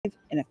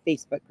in a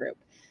Facebook group.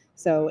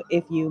 So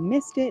if you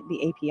missed it,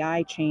 the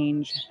API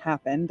change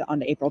happened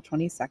on April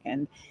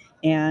 22nd.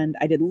 And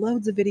I did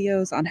loads of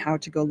videos on how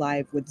to go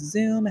live with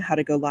Zoom, how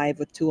to go live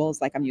with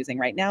tools like I'm using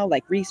right now,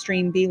 like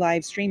Restream,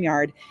 BeLive,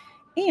 StreamYard.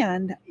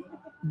 And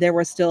there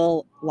were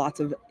still lots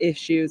of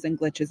issues and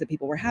glitches that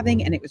people were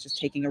having, and it was just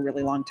taking a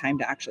really long time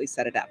to actually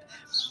set it up.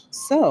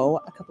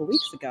 So a couple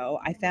weeks ago,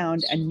 I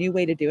found a new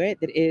way to do it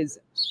that is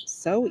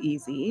so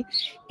easy,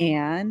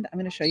 and I'm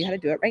going to show you how to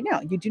do it right now.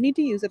 You do need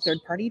to use a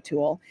third-party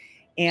tool,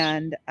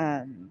 and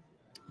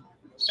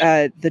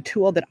the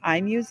tool that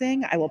I'm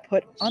using, I will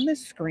put on the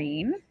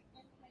screen.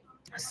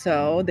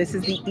 So this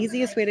is the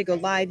easiest way to go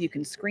live. You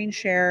can screen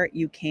share.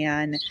 You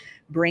can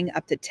bring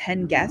up to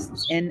 10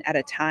 guests in at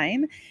a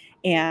time.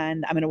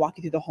 And I'm going to walk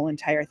you through the whole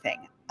entire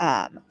thing.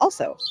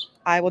 Also,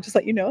 I will just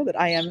let you know that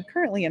I am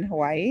currently in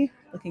Hawaii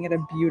looking at a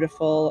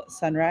beautiful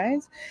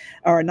sunrise,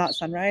 or not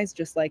sunrise,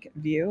 just like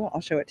view. I'll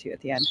show it to you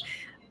at the end.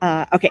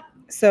 Okay,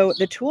 so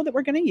the tool that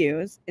we're going to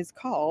use is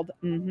called,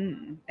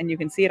 and you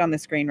can see it on the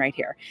screen right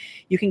here.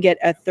 You can get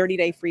a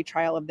 30-day free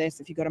trial of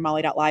this if you go to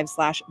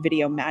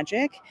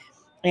molly.live/videomagic.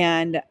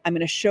 And I'm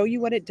going to show you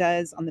what it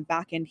does on the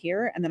back end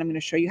here, and then I'm going to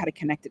show you how to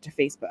connect it to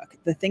Facebook.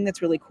 The thing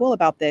that's really cool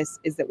about this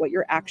is that what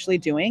you're actually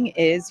doing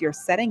is you're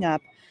setting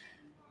up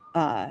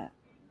a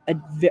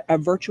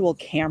virtual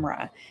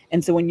camera.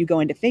 And so when you go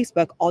into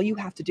Facebook, all you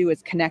have to do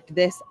is connect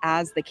this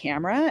as the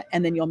camera,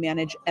 and then you'll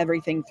manage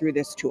everything through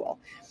this tool.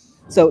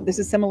 So this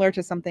is similar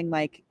to something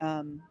like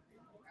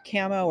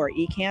Camo or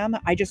Ecamm.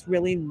 I just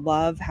really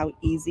love how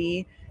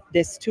easy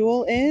this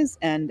tool is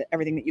and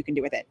everything that you can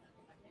do with it.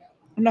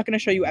 I'm not going to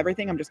show you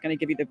everything. I'm just going to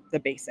give you the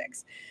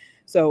basics.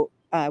 So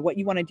what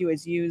you want to do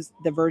is use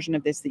the version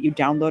of this that you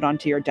download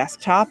onto your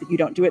desktop. You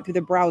don't do it through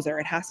the browser.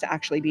 It has to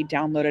actually be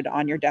downloaded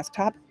on your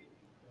desktop.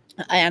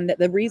 And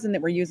the reason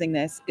that we're using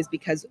this is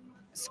because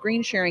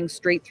screen sharing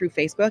straight through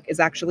Facebook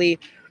is actually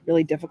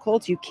really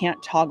difficult. You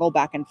can't toggle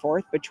back and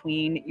forth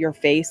between your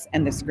face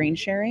and the screen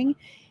sharing.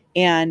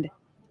 And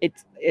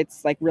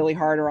it's like really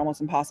hard or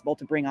almost impossible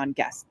to bring on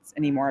guests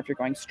anymore if you're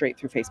going straight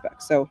through Facebook.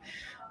 So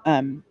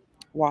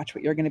watch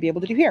what you're going to be able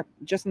to do here.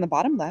 Just in the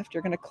bottom left,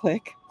 you're going to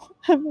click,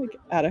 I'm like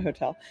at a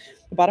hotel.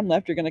 The bottom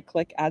left, you're going to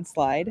click add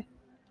slide,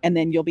 and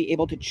then you'll be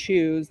able to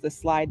choose the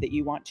slide that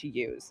you want to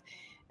use.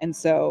 And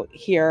so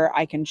here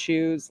I can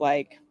choose,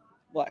 like,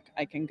 look,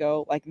 I can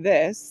go like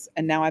this,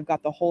 and now I've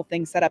got the whole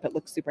thing set up. It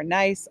looks super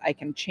nice. I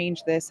can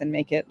change this and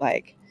make it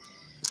like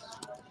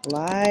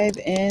live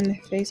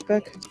in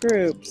Facebook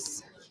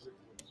groups.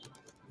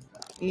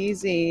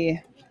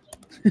 Easy,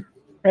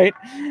 right?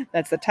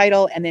 That's the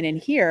title. And then in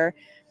here,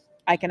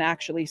 I can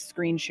actually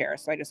screen share.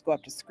 So I just go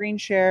up to screen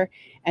share.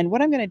 And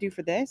what I'm going to do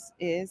for this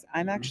is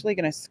I'm actually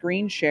going to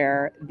screen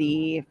share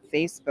the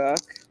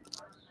Facebook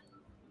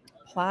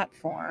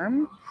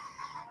platform.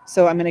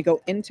 So I'm going to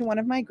go into one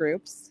of my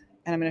groups,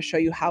 and I'm going to show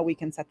you how we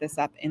can set this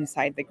up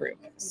inside the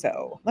group.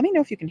 So let me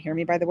know if you can hear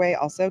me, by the way.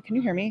 Also, can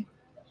you hear me?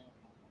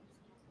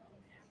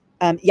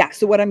 Yeah,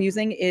 so what I'm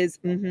using is,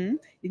 you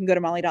can go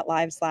to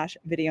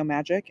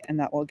molly.live/videomagic, and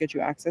that will get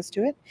you access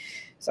to it.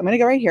 So I'm going to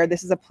go right here.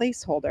 This is a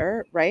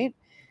placeholder, right?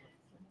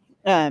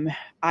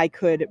 I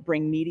could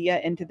bring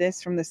media into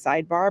this from the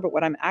sidebar, but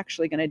what I'm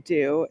actually going to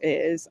do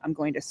is I'm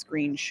going to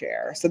screen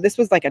share. So this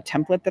was like a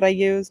template that I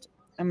used.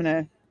 I'm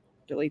going to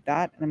delete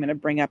that, and I'm going to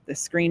bring up the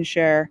screen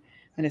share.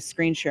 I'm going to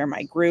screen share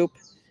my group.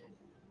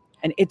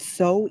 And it's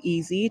so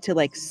easy to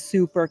like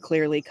super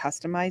clearly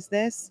customize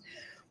this.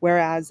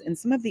 Whereas in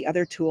some of the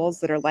other tools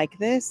that are like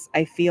this,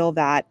 I feel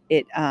that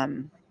it, I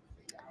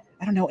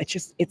don't know,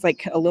 it's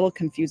like a little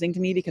confusing to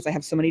me because I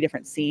have so many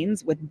different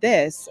scenes. With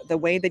this, the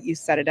way that you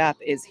set it up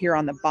is here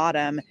on the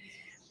bottom,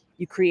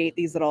 you create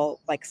these little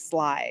like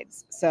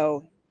slides.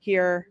 So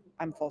here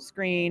I'm full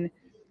screen,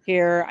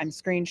 here I'm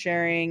screen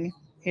sharing,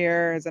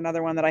 here's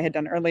another one that I had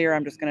done earlier.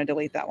 I'm just going to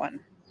delete that one.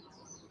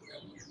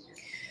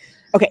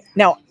 Okay,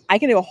 now I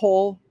can do a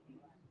whole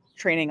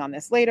training on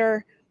this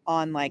later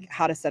on like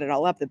how to set it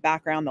all up, the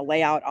background, the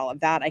layout, all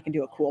of that. I can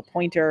do a cool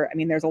pointer. I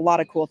mean, there's a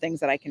lot of cool things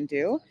that I can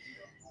do.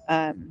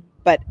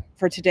 But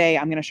for today,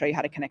 I'm going to show you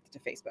how to connect it to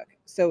Facebook.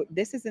 So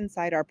this is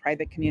inside our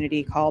private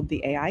community called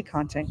the AI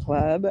Content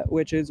Club,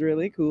 which is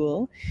really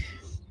cool.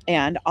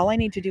 And all I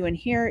need to do in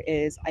here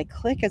is I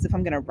click as if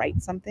I'm going to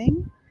write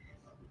something.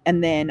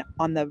 And then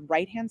on the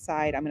right-hand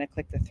side, I'm going to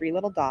click the three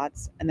little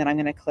dots, and then I'm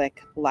going to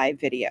click live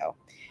video.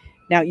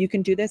 Now you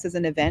can do this as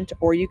an event,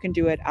 or you can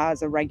do it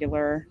as a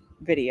regular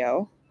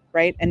video,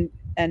 right? And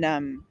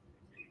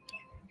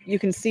you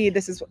can see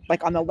this is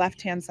like on the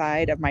left-hand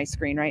side of my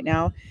screen right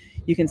now.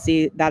 You can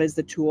see that is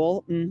the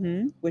tool,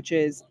 which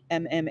is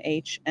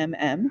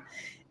MMHMM.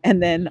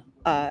 And then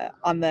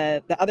on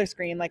the other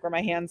screen, like where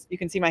my hands, you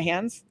can see my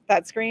hands,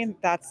 that screen,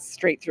 that's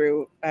straight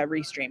through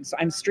Restream. So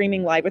I'm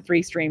streaming live with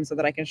Restream so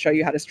that I can show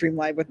you how to stream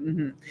live with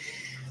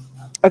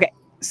Okay,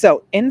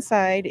 so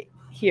inside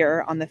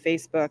here on the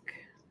Facebook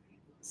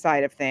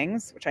side of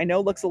things, which I know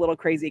looks a little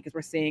crazy because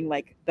we're seeing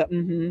like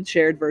the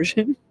shared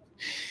version.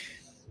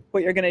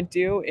 What you're going to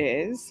do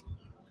is,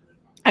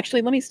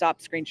 actually, let me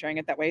stop screen sharing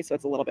it that way so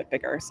it's a little bit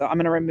bigger. So I'm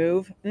going to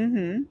remove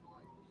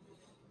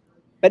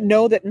But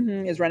know that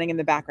is running in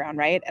the background,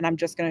 right? And I'm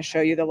just going to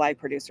show you the live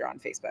producer on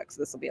Facebook.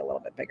 So this will be a little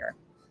bit bigger.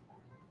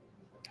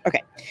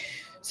 Okay.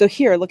 So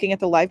here, looking at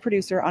the live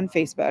producer on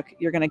Facebook,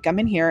 you're going to come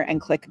in here and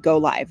click go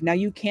live. Now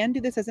you can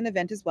do this as an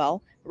event as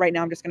well. Right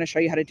now, I'm just going to show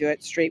you how to do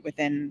it straight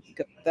within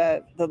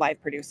the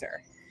live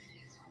producer.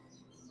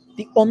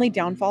 The only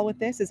downfall with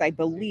this is I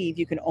believe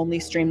you can only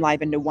stream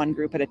live into one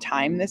group at a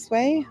time this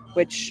way,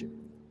 which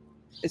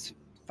is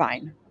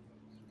fine.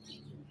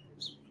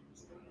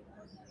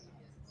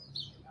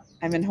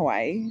 I'm in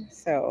Hawaii,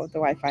 so the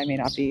Wi-Fi may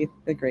not be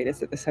the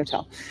greatest at this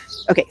hotel.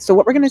 Okay, so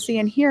what we're going to see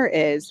in here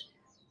is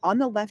on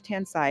the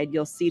left-hand side,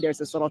 you'll see there's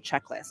this little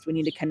checklist. We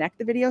need to connect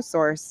the video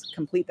source,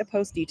 complete the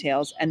post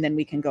details, and then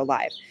we can go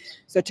live.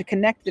 So to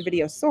connect the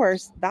video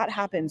source, that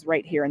happens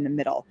right here in the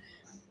middle.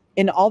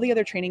 In all the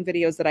other training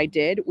videos that I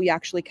did, we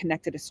actually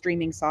connected a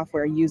streaming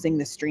software using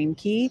the stream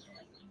key.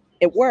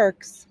 It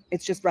works.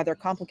 It's just rather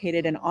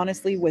complicated. And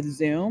honestly, with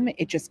Zoom,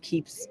 it just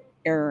keeps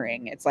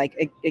erroring. It's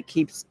like it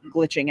keeps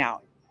glitching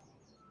out.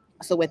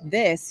 So with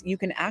this, you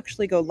can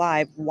actually go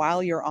live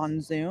while you're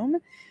on Zoom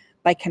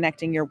by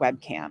connecting your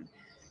webcam.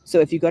 So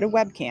if you go to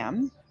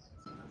webcam,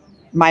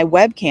 my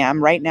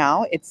webcam right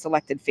now, it's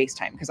selected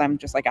FaceTime because I'm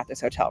just like at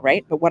this hotel,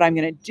 right? But what I'm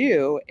going to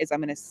do is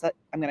I'm going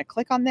to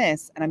click on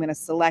this and I'm going to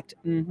select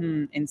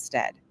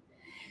instead.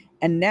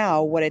 And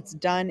now what it's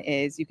done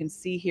is you can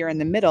see here in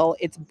the middle,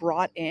 it's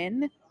brought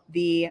in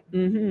the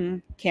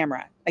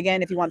camera.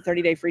 Again, if you want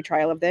 30-day free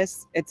trial of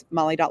this, it's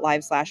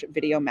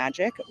molly.live/video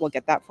magic. We'll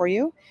get that for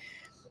you.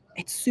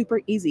 It's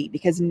super easy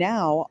because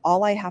now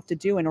all I have to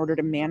do in order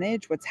to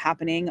manage what's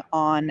happening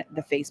on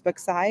the Facebook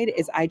side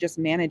is I just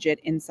manage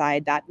it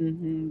inside that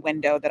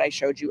window that I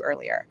showed you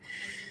earlier.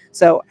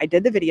 So I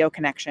did the video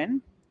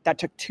connection. That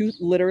took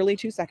literally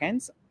 2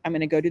 seconds. I'm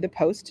going to go to the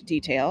post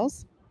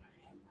details.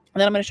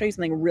 And then I'm going to show you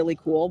something really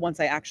cool once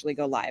I actually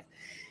go live.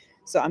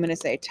 So I'm going to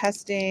say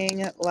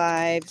testing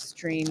live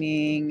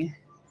streaming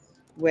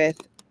with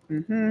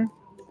I'm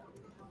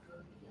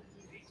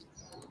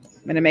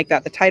going to make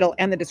that the title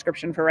and the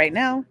description for right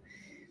now.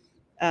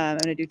 I'm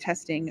going to do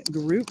testing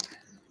group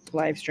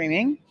live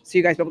streaming so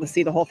you guys will be able to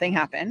see the whole thing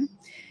happen.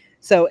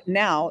 So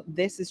now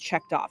this is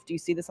checked off. Do you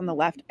see this on the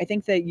left? I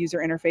think the user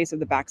interface of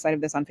the backside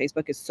of this on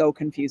Facebook is so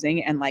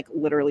confusing and like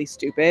literally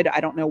stupid.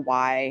 I don't know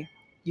why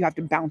you have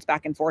to bounce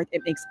back and forth.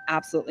 It makes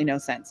absolutely no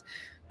sense,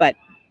 but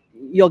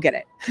you'll get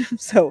it.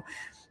 So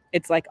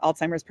it's like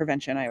Alzheimer's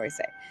prevention, I always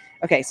say.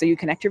 Okay, so you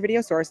connect your video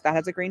source, that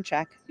has a green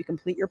check. You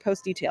complete your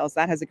post details,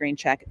 that has a green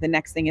check. The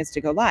next thing is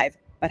to go live.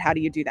 But how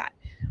do you do that?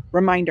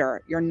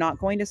 Reminder, you're not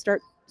going to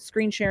start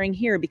screen sharing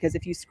here because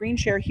if you screen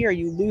share here,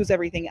 you lose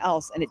everything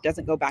else and it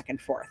doesn't go back and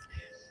forth.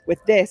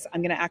 With this,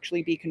 I'm going to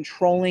actually be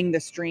controlling the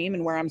stream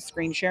and where I'm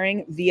screen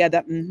sharing via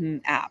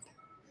the app.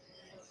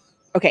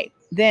 Okay,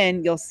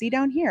 then you'll see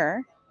down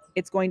here,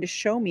 it's going to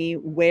show me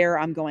where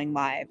I'm going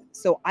live.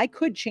 So I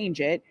could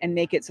change it and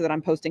make it so that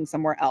I'm posting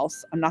somewhere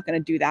else. I'm not going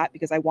to do that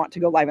because I want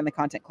to go live in the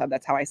Content Club.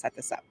 That's how I set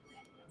this up.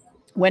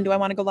 When do I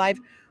want to go live?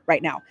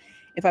 Right now.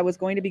 If I was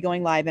going to be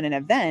going live in an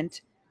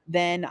event,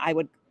 then I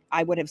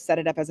would have set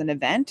it up as an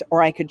event,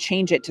 or I could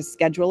change it to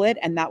schedule it,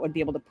 and that would be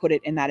able to put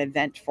it in that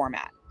event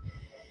format.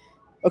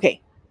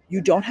 Okay.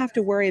 You don't have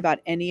to worry about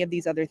any of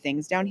these other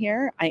things down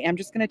here. I am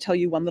just going to tell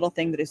you one little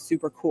thing that is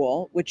super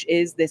cool, which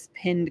is this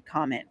pinned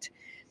comment.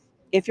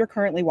 If you're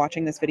currently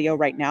watching this video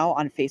right now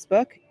on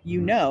Facebook, you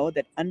know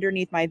that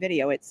underneath my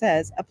video, it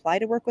says, apply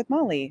to work with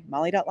Molly,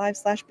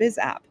 molly.live/biz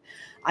app.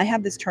 I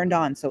have this turned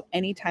on. So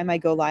anytime I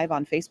go live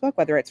on Facebook,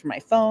 whether it's from my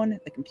phone,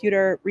 the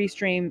computer,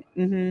 restream,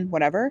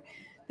 whatever,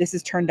 this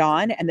is turned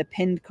on and the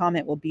pinned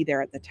comment will be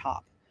there at the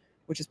top,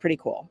 which is pretty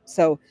cool.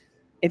 So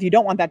if you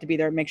don't want that to be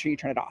there, make sure you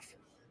turn it off.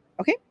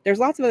 Okay. There's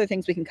lots of other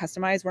things we can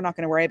customize. We're not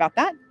going to worry about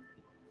that.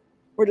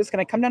 We're just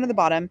going to come down to the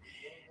bottom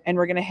and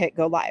we're going to hit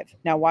go live.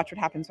 Now watch what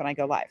happens when I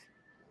go live.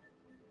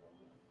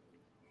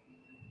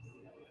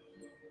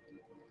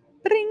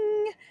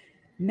 Bring.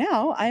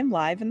 Now I'm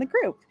live in the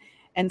group.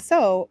 And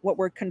so what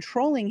we're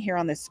controlling here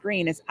on the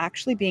screen is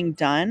actually being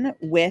done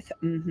with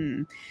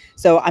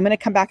So I'm going to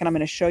come back and I'm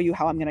going to show you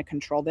how I'm going to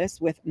control this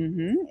with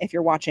if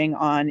you're watching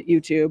on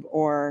YouTube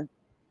or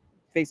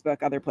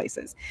Facebook, other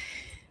places.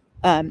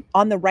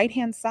 On the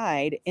right-hand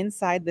side,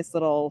 inside this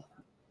little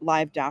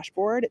live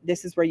dashboard,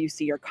 this is where you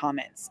see your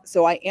comments.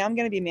 So I am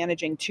going to be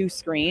managing two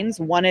screens.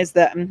 One is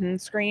the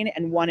screen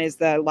and one is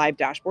the live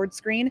dashboard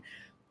screen.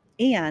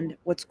 And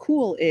what's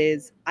cool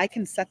is I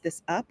can set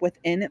this up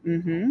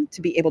within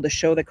to be able to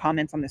show the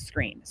comments on the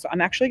screen. So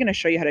I'm actually going to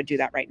show you how to do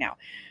that right now,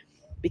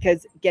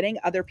 because getting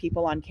other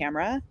people on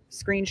camera,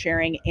 screen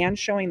sharing, and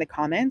showing the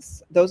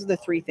comments, those are the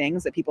three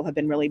things that people have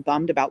been really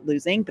bummed about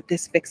losing, but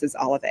this fixes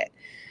all of it.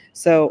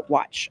 So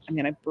watch, I'm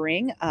going to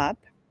bring up,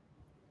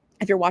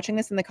 if you're watching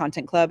this in the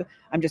Content Club,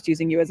 I'm just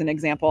using you as an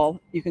example.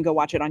 You can go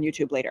watch it on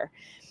YouTube later.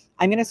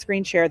 I'm going to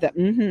screen share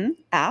the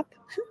app.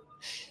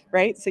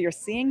 Right? So you're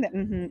seeing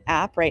the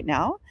app right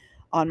now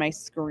on my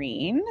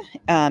screen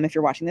if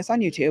you're watching this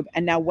on YouTube.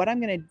 And now what I'm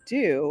going to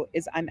do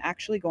is I'm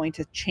actually going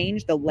to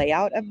change the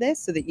layout of this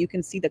so that you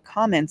can see the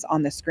comments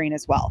on the screen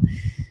as well.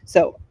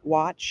 So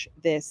watch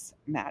this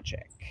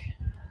magic.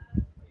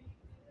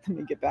 Let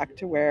me get back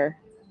to where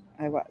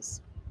I was.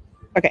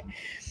 Okay.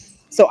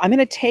 So I'm going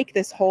to take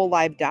this whole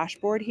live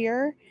dashboard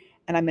here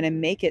and I'm going to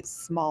make it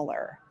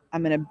smaller.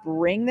 I'm going to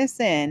bring this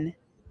in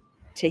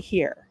to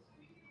here.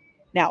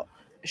 Now,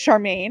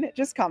 Charmaine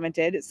just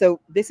commented. So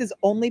this is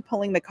only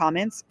pulling the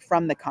comments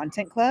from the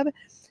content club.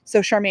 So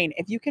Charmaine,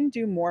 if you can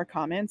do more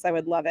comments, I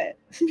would love it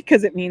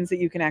because it means that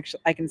you can actually,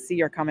 I can see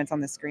your comments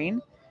on the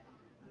screen.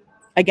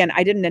 Again,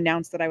 I didn't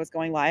announce that I was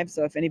going live.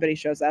 So if anybody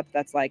shows up,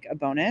 that's like a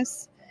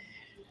bonus.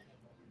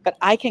 But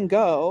I can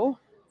go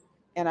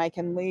and I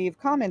can leave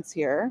comments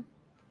here.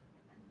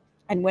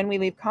 And when we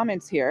leave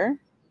comments here,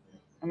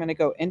 I'm going to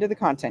go into the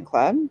content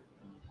club.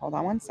 Hold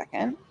on one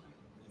second.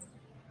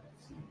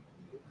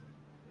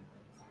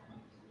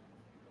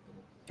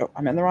 Oh,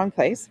 I'm in the wrong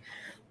place.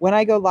 When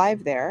I go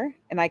live there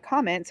and I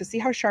comment, so see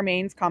how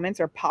Charmaine's comments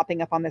are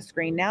popping up on the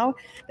screen now?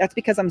 That's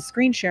because I'm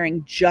screen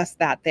sharing just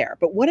that there.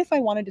 But what if I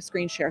wanted to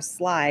screen share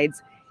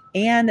slides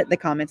and the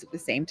comments at the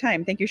same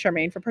time? Thank you,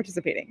 Charmaine, for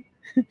participating.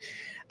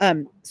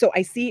 So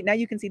I see, now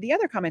you can see the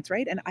other comments,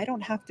 right? And I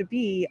don't have to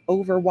be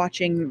over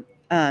watching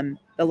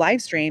the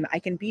live stream. I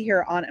can be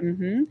here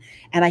on,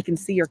 and I can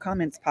see your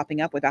comments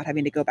popping up without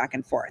having to go back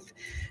and forth.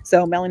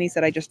 So Melanie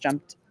said, I just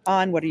jumped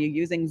on. What are you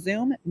using?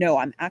 Zoom? No,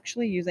 I'm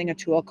actually using a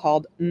tool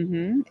called,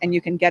 and you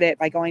can get it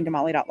by going to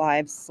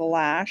molly.live/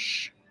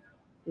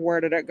 where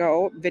did it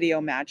go?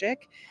 Video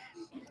Magic.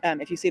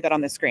 If you see that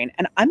on the screen.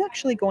 And I'm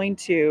actually going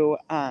to,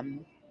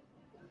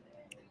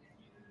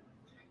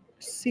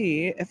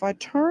 see if I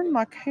turn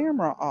my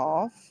camera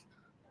off,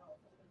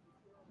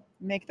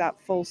 make that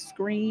full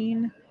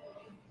screen.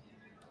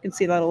 You can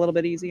see that a little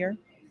bit easier.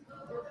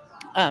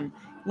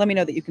 Let me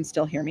know that you can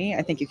still hear me.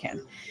 I think you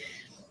can.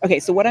 Okay,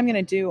 so what I'm going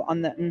to do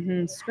on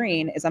the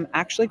screen is I'm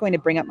actually going to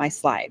bring up my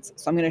slides.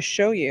 So I'm going to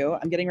show you,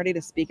 I'm getting ready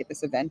to speak at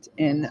this event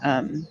in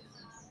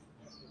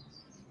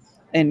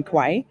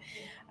Kauai.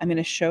 I'm going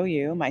to show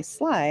you my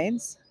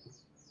slides.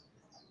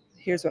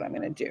 Here's what I'm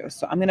going to do.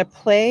 So I'm going to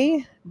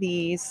play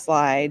these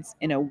slides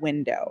in a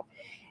window.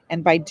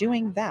 And by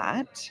doing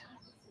that,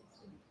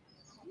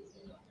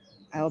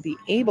 I'll be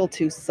able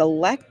to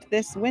select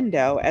this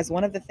window as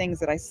one of the things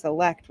that I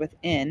select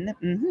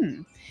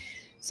within.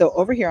 So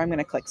over here, I'm going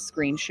to click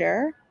Screen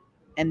Share,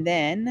 and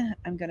then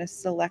I'm going to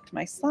select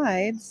my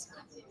slides.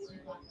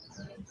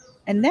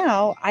 And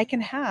now I can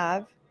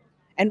have,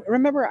 and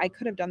remember, I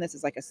could have done this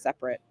as like a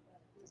separate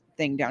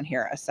thing down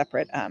here, a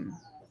separate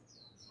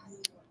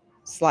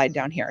slide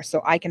down here.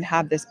 So I can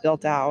have this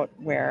built out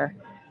where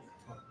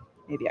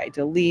maybe I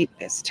delete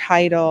this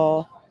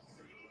title.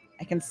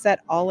 I can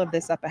set all of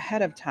this up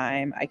ahead of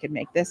time. I could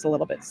make this a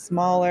little bit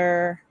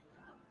smaller.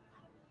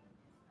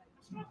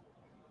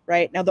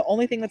 Right now, the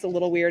only thing that's a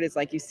little weird is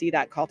like you see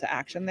that call to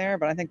action there,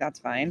 but I think that's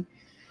fine.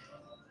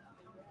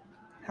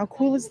 How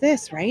cool is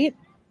this, right?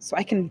 So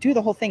I can do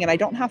the whole thing and I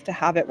don't have to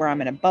have it where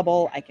I'm in a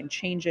bubble. I can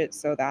change it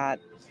so that,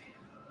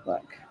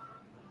 look,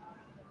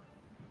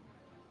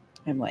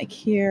 I'm like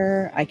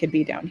here. I could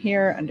be down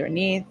here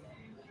underneath,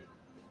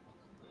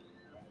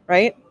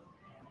 right?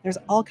 There's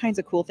all kinds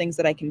of cool things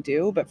that I can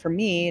do. But for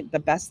me, the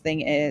best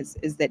thing is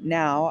that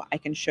now I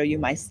can show you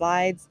my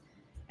slides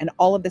and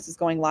all of this is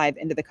going live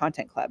into the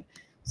content club.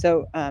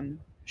 So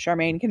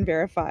Charmaine can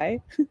verify,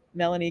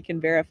 Melanie can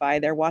verify,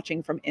 they're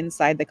watching from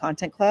inside the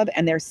content club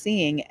and they're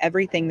seeing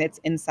everything that's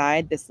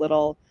inside this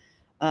little,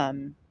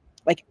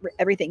 like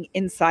everything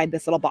inside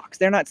this little box.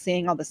 They're not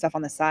seeing all the stuff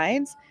on the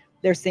sides.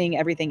 They're seeing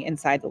everything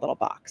inside the little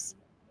box.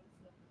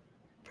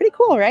 Pretty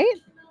cool, right?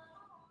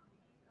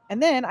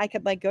 And then I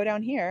could like go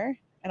down here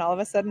and all of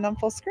a sudden I'm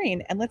full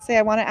screen. And let's say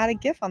I want to add a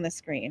GIF on the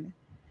screen.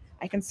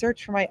 I can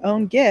search for my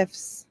own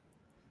GIFs,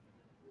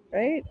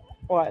 right?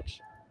 Watch.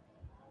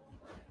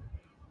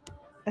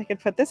 I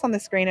could put this on the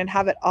screen and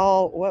have it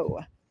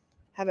all,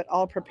 have it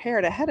all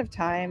prepared ahead of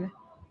time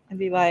and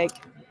be like,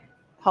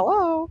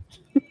 hello.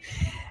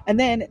 And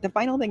then the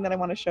final thing that I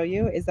want to show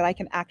you is that I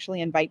can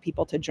actually invite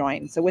people to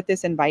join. So with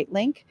this invite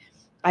link,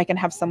 I can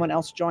have someone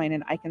else join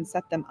and I can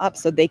set them up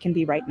so they can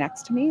be right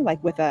next to me,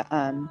 like with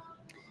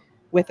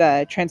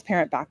a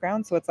transparent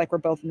background. So it's like we're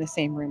both in the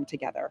same room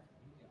together.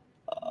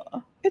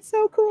 It's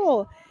so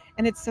cool.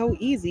 And it's so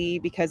easy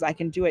because I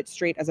can do it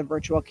straight as a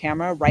virtual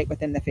camera right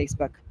within the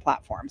Facebook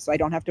platform. So I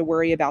don't have to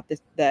worry about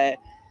the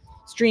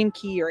stream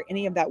key or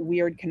any of that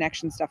weird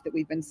connection stuff that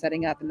we've been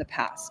setting up in the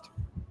past.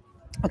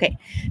 Okay,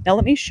 now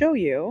let me show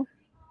you.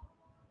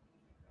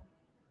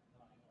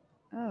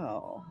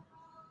 Oh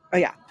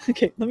yeah.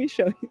 Okay, let me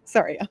show you.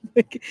 Sorry, I'm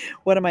like,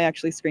 what am I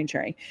actually screen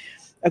sharing?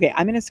 Okay,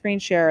 I'm going to screen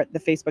share the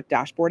Facebook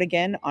dashboard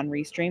again on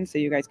Restream so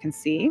you guys can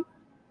see.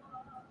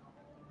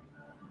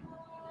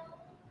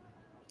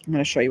 I'm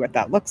going to show you what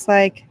that looks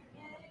like.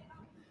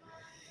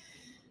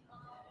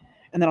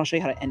 And then I'll show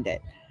you how to end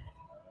it.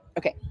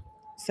 Okay,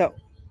 so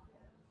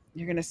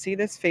you're going to see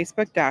this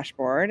Facebook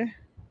dashboard.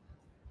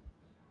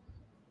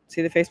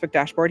 See the Facebook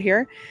dashboard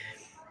here?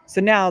 So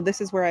now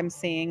this is where I'm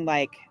seeing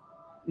like,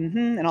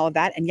 and all of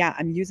that. And yeah,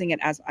 I'm using it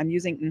as,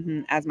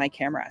 as my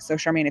camera. So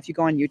Charmaine, if you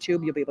go on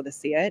YouTube, you'll be able to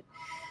see it.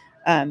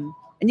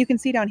 And you can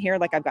see down here,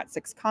 like I've got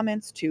 6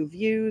 comments, 2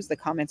 views. The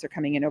comments are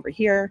coming in over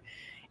here.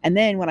 And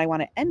then when I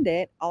want to end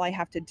it, all I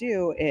have to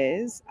do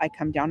is I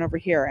come down over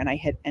here and I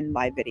hit end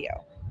live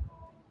video.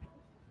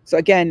 So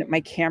again,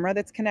 my camera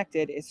that's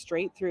connected is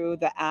straight through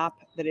the app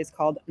that is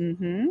called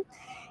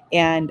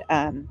And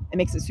it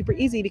makes it super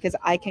easy because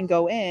I can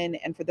go in,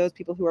 and for those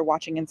people who are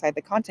watching inside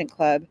the content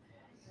club,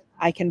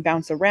 I can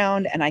bounce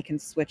around and I can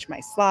switch my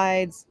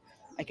slides.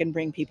 I can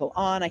bring people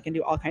on. I can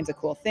do all kinds of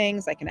cool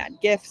things. I can add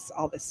GIFs,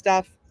 all this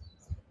stuff.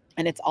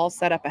 And it's all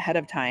set up ahead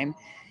of time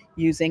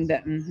using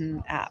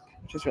the app,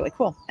 which is really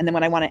cool. And then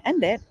when I want to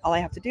end it, all I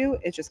have to do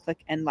is just click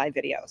end live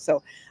video.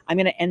 So I'm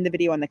going to end the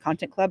video on the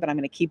content club, but I'm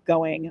going to keep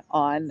going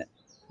on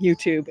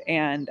YouTube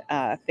and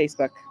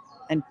Facebook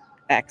and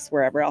X,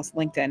 wherever else,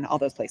 LinkedIn, all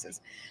those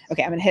places.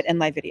 Okay, I'm going to hit end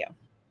live video.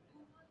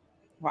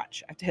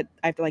 Watch, I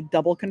have to like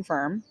double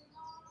confirm.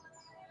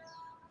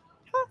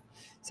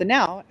 So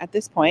now at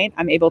this point,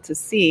 I'm able to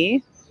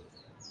see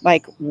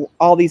like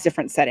all these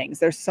different settings.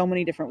 There's so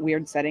many different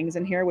weird settings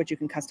in here, which you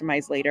can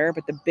customize later.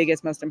 But the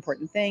biggest, most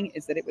important thing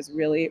is that it was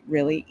really,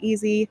 really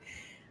easy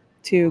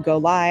to go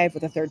live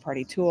with a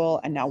third-party tool.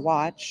 And now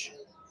watch.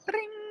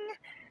 Bring.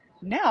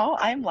 Now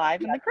I'm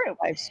live in the group.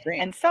 Live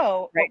stream. And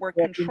so what we're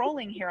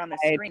controlling here on the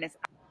screen is,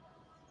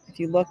 if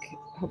you look,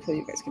 hopefully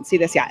you guys can see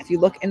this. Yeah, if you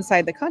look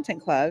inside the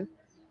content club,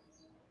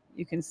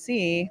 you can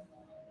see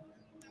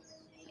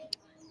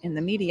in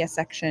the media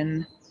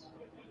section,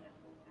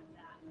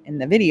 in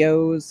the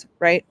videos,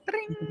 right?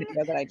 The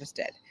video that I just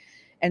did.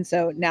 And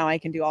so now I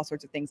can do all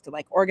sorts of things to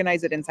like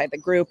organize it inside the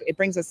group. It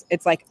brings us,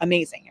 it's like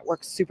amazing. It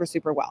works super,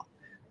 super well.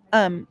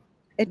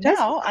 It does,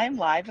 now I'm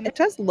live. And it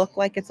does look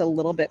like it's a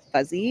little bit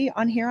fuzzy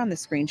on here on the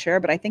screen share,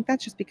 but I think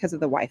that's just because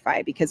of the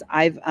Wi-Fi, because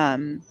I've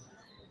done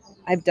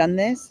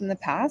this in the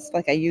past.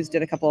 Like I used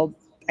it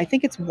I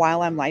think it's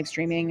while I'm live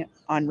streaming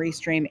on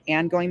Restream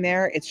and going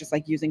there. It's just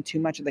like using too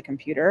much of the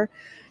computer.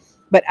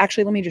 But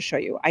actually, let me just show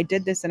you. I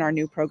did this in our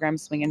new program,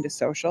 Swing Into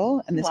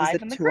Social, and this is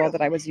the tool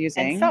that I was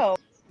using. And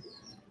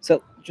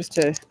so this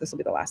will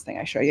be the last thing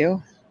I show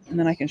you, and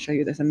then I can show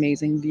you this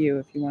amazing view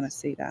if you want to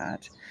see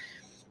that.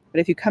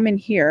 But if you come in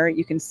here,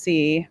 you can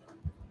see,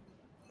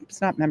 it's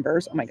not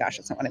members. Oh my gosh,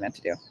 that's not what I meant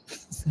to do.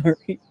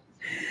 Sorry.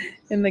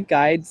 In the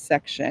guide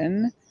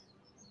section,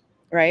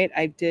 right?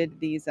 I did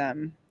these,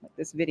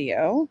 this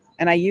video,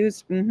 and I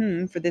used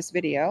for this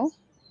video.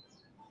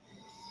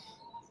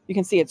 You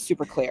can see it's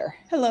super clear.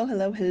 Hello,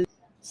 hello, hello.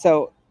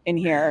 So in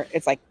here,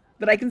 it's like,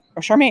 but I can, oh,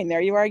 Charmaine,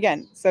 there you are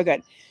again. So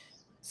good.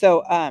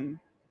 So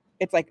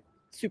it's like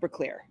super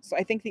clear. So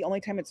I think the only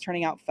time it's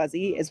turning out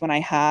fuzzy is when I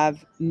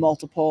have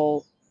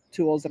multiple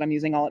tools that I'm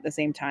using all at the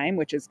same time,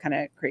 which is kind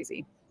of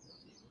crazy.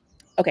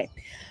 Okay.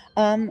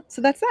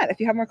 So that's that.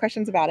 If you have more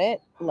questions about it,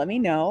 let me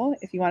know.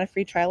 If you want a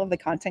free trial of the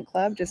content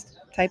club, just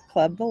type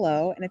club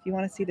below. And if you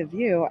want to see the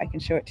view, I can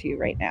show it to you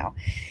right now.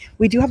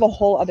 We do have a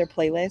whole other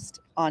playlist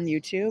on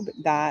YouTube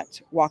that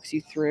walks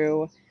you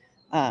through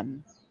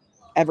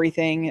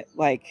everything,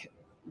 like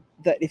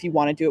if you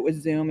want to do it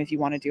with Zoom, if you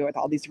want to do it with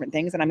all these different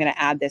things. And I'm going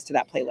to add this to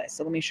that playlist.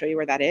 So let me show you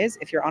where that is.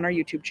 If you're on our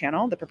YouTube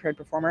channel, The Prepared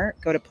Performer,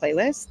 go to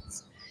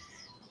playlists.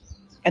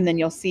 And then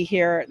you'll see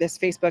here, this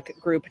Facebook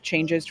group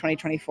changes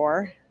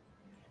 2024.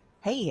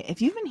 Hey,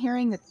 if you've been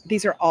hearing that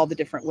these are all the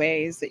different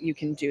ways that you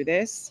can do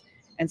this.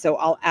 And so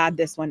I'll add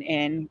this one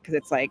in because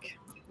it's like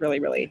really,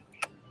 really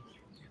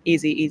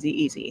easy, easy,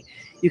 easy.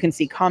 You can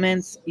see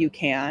comments. You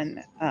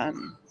can,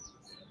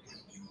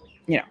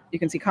 you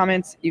can see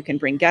comments. You can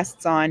bring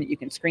guests on. You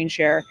can screen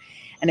share.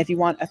 And if you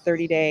want a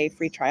 30-day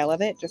free trial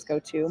of it, just go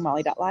to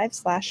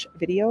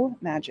molly.live/video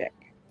magic.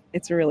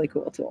 It's a really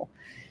cool tool.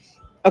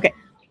 Okay.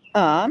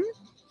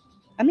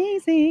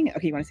 Amazing.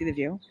 Okay, you want to see the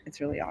view?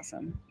 It's really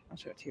awesome. I'll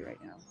show it to you right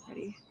now.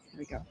 Ready? Here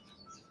we go.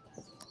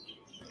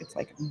 It's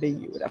like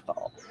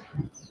beautiful.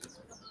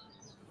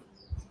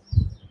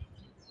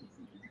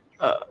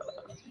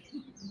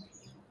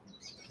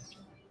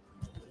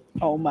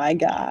 Oh my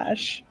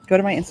gosh. Go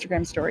to my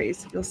Instagram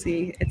stories. You'll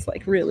see it's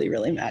like really,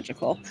 really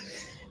magical.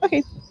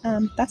 Okay,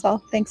 that's all.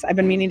 Thanks. I've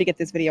been meaning to get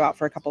this video out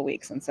for a couple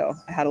weeks, and so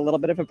I had a little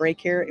bit of a break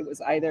here. It was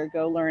either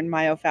go learn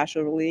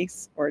myofascial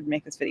release or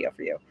make this video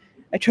for you.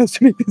 I chose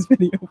to make this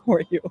video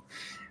for you.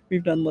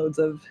 We've done loads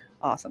of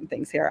awesome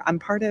things here. I'm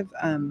part of,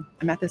 I'm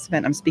at this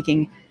event. I'm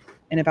speaking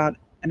in about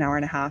an hour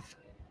and a half.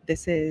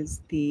 This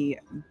is the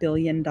 $1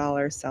 billion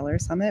Seller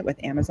Summit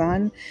with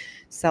Amazon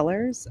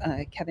sellers.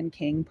 Kevin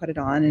King put it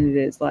on, and it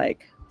is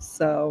like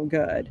so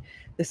good.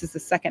 This is the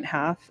second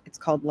half. It's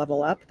called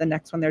Level Up. The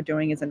next one they're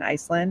doing is in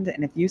Iceland.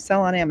 And if you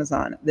sell on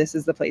Amazon, this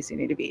is the place you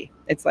need to be.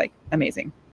 It's like amazing.